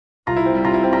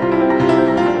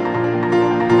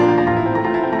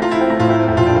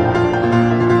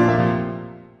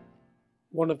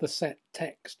one of the set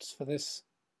texts for this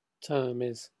term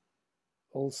is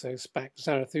also Spake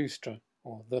Zarathustra,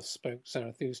 or Thus Spoke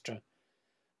Zarathustra,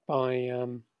 by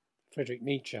Friedrich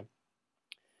Nietzsche.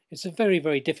 It's a very,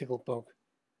 very difficult book,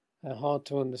 hard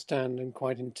to understand and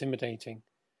quite intimidating.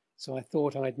 So I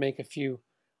thought I'd make a few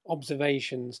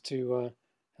observations to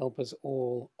help us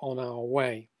all on our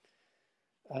way.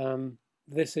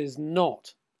 This is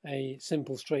not a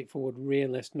simple, straightforward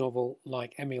realist novel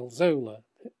like Emile Zola,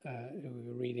 who we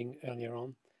were reading earlier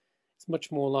on. It's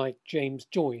much more like James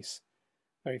Joyce,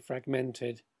 very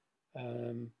fragmented,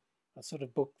 a sort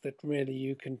of book that really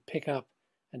you can pick up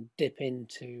and dip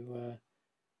into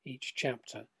each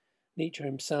chapter. Nietzsche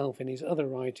himself, in his other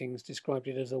writings, described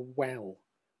it as a well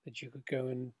that you could go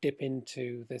and dip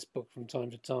into this book from time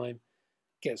to time,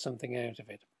 get something out of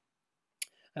it.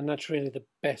 And that's really the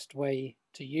best way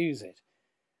to use it.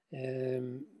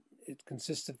 It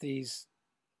consists of these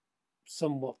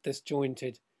somewhat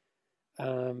disjointed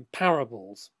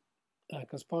parables,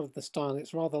 because part of the style,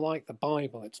 it's rather like the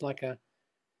Bible. It's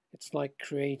like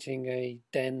creating a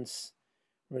dense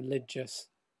religious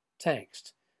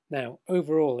text. Now,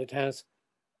 overall, it has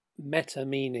meta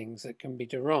meanings that can be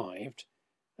derived,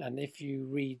 and if you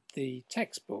read the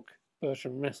textbook,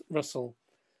 Bertrand Russell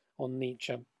on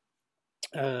Nietzsche,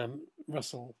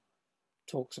 Russell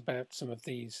talks about some of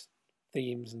these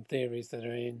themes and theories that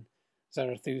are in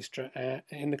Zarathustra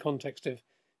in the context of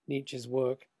Nietzsche's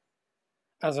work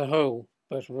as a whole.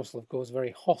 Bertrand Russell, of course,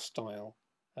 very hostile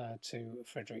to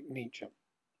Friedrich Nietzsche,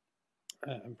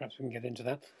 and perhaps we can get into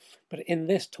that. But in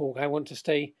this talk, I want to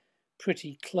stay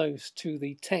pretty close to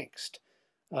the text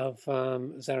of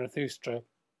Zarathustra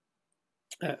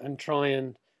and try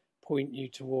and point you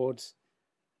towards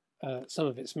some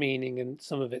of its meaning and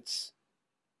some of its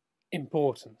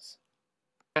importance.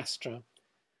 Zarathustra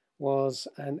was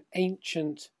an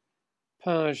ancient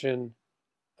Persian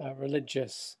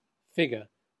religious figure,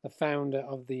 the founder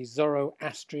of the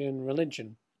Zoroastrian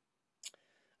religion.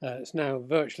 It's now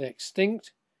virtually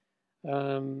extinct.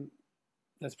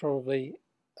 There's probably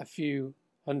a few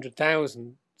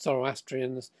 100,000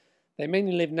 Zoroastrians. They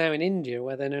mainly live now in India,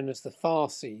 where they're known as the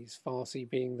Farsis, Farsi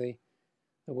being the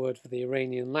word for the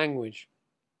Iranian language,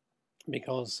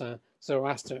 because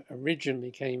Zoroaster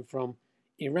originally came from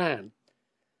Iran.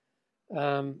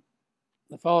 The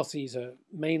Farsis are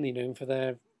mainly known for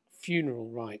their funeral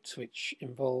rites, which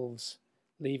involves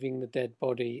leaving the dead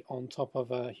body on top of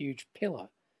a huge pillar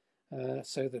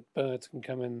so that birds can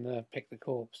come and pick the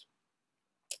corpse.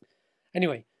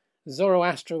 Anyway,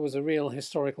 Zoroaster was a real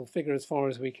historical figure as far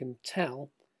as we can tell,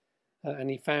 and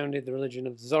he founded the religion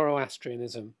of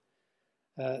Zoroastrianism.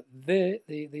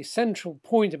 The central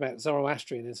point about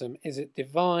Zoroastrianism is it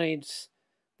divides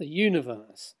the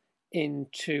universe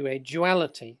into a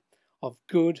duality of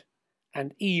good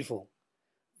and evil.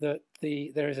 That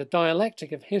there is a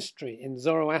dialectic of history in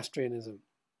Zoroastrianism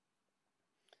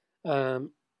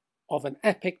of an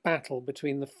epic battle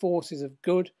between the forces of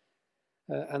good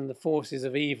and the forces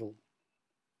of evil.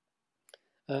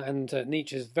 And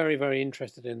Nietzsche is very, very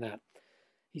interested in that.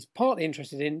 He's partly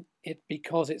interested in it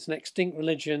because it's an extinct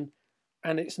religion,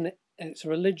 and it's a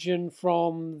religion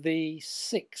from the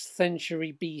 6th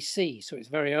century BC, so it's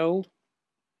very old.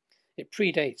 It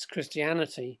predates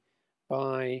Christianity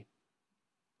by,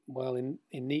 well, in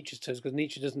Nietzsche's terms, because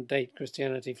Nietzsche doesn't date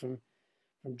Christianity from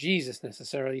Jesus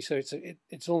necessarily, so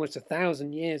it's almost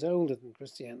 1,000 years older than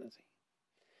Christianity.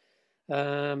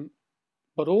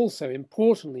 But also,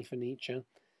 importantly for Nietzsche,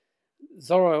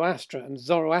 Zoroaster and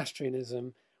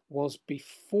Zoroastrianism was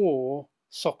before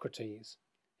Socrates.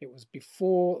 It was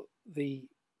before the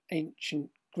ancient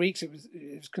Greeks. It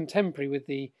was contemporary with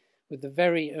the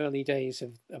very early days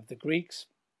of the Greeks.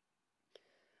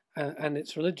 And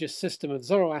its religious system of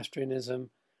Zoroastrianism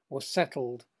was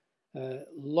settled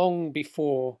long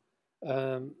before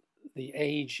the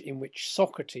age in which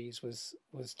Socrates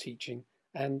was teaching,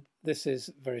 and this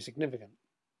is very significant.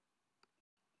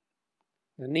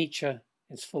 Now, Nietzsche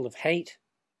is full of hate.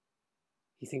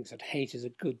 He thinks that hate is a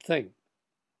good thing.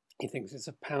 He thinks it's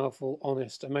a powerful,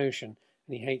 honest emotion,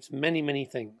 and he hates many, many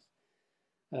things.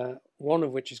 One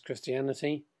of which is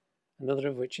Christianity, another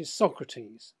of which is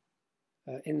Socrates.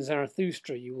 In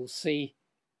Zarathustra, you will see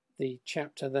the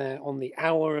chapter there on the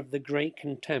hour of the great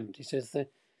contempt. He says the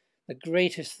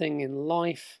greatest thing in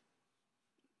life,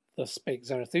 thus spake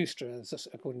Zarathustra,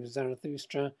 according to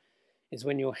Zarathustra, is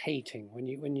when you're hating,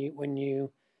 when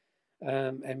you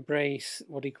embrace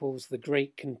what he calls the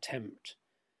great contempt.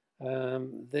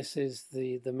 This is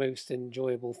the most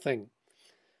enjoyable thing.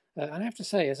 And I have to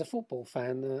say, as a football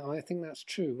fan, I think that's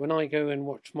true. When I go and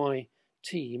watch my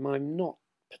team, I'm not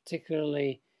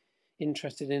particularly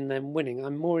interested in them winning.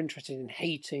 I'm more interested in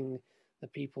hating the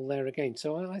people they're against.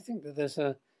 So I think that there's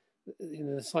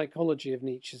the psychology of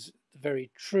Nietzsche is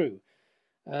very true.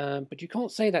 But you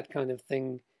can't say that kind of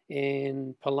thing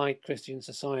in polite Christian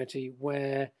society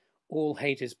where all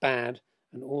hate is bad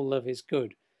and all love is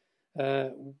good.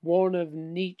 One of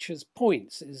Nietzsche's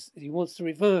points is he wants to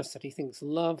reverse that. He thinks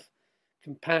love,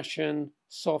 compassion,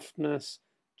 softness,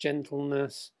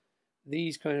 gentleness,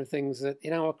 these kind of things that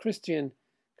in our Christian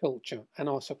culture and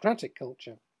our Socratic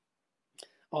culture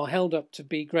are held up to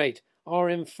be great, are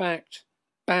in fact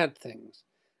bad things.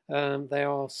 They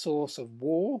are a source of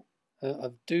war,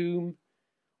 of doom,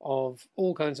 of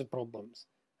all kinds of problems.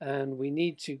 And we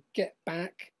need to get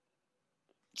back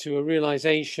to a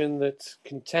realization that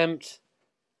contempt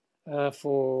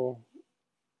for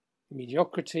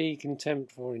mediocrity,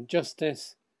 contempt for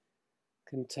injustice,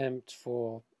 contempt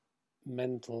for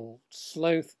mental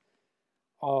sloth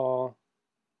are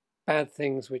bad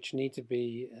things which need to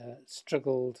be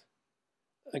struggled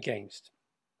against.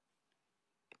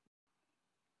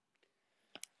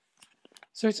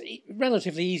 So it's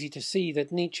relatively easy to see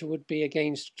that Nietzsche would be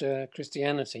against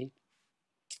Christianity,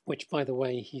 which, by the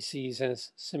way, he sees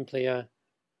as simply a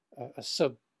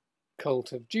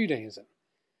sub-cult of Judaism,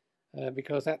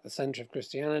 because at the centre of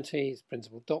Christianity, its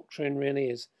principal doctrine really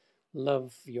is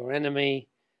love your enemy,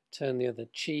 turn the other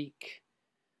cheek,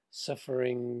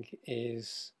 suffering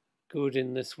is good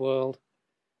in this world,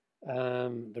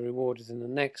 the reward is in the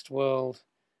next world,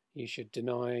 you should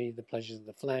deny the pleasures of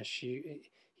the flesh.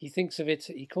 He thinks of it,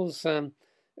 he calls,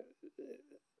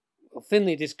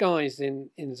 thinly disguised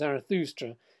in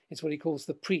Zarathustra, it's what he calls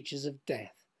the preachers of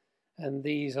death. And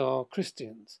these are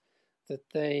Christians, that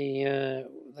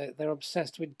they're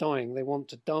obsessed with dying. They want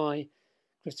to die.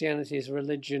 Christianity is a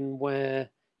religion where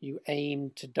you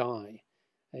aim to die.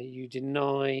 You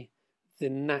deny the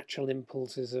natural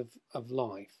impulses of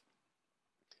life.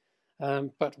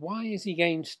 But why is he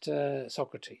against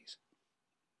Socrates?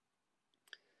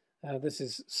 This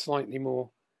is slightly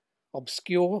more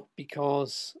obscure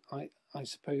because I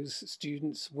suppose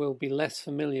students will be less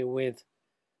familiar with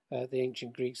the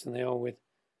ancient Greeks than they are with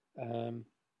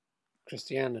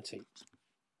Christianity.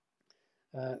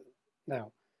 But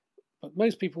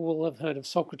most people will have heard of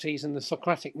Socrates and the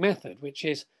Socratic method, which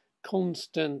is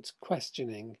constant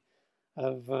questioning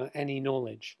of any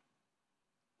knowledge,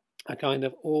 a kind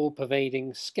of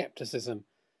all-pervading skepticism.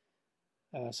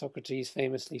 Socrates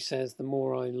famously says, the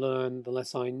more I learn, the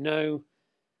less I know.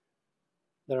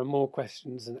 There are more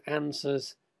questions than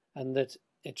answers, and that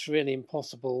it's really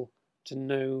impossible to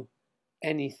know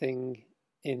anything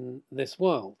in this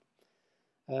world.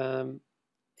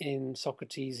 In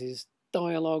Socrates'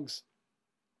 dialogues,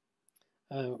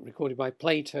 recorded by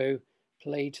Plato,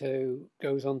 Plato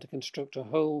goes on to construct a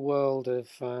whole world of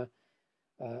a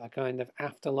kind of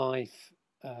afterlife,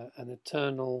 an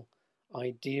eternal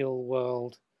ideal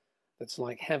world that's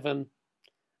like heaven.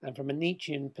 And from a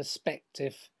Nietzschean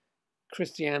perspective,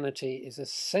 Christianity is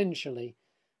essentially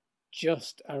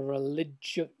just a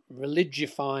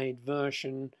religified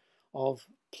version of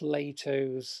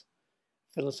Plato's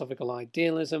philosophical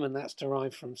idealism, and that's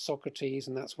derived from Socrates,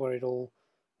 and that's where it all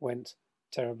went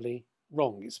terribly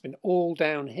wrong. It's been all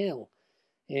downhill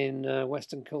in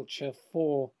Western culture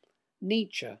for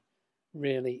Nietzsche,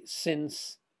 really,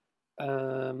 since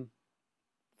the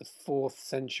 4th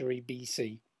century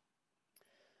BC.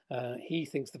 He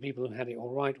thinks the people who had it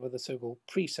all right were the so-called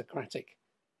pre-Socratic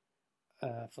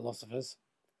philosophers,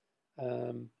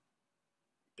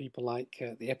 people like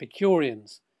the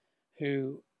Epicureans,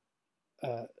 who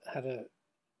had a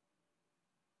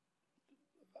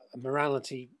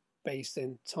morality based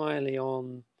entirely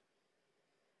on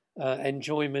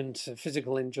enjoyment,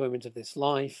 physical enjoyment of this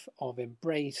life, of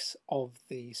embrace of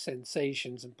the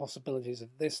sensations and possibilities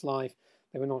of this life.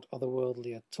 They were not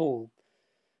otherworldly at all.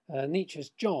 Nietzsche's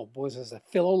job was as a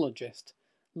philologist,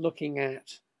 looking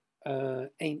at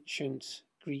ancient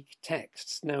Greek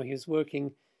texts. Now he was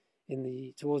working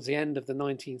towards the end of the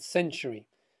 19th century,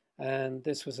 and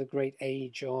this was a great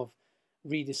age of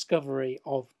rediscovery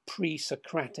of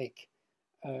pre-Socratic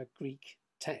Greek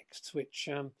texts, which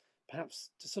perhaps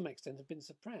to some extent have been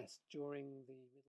suppressed during the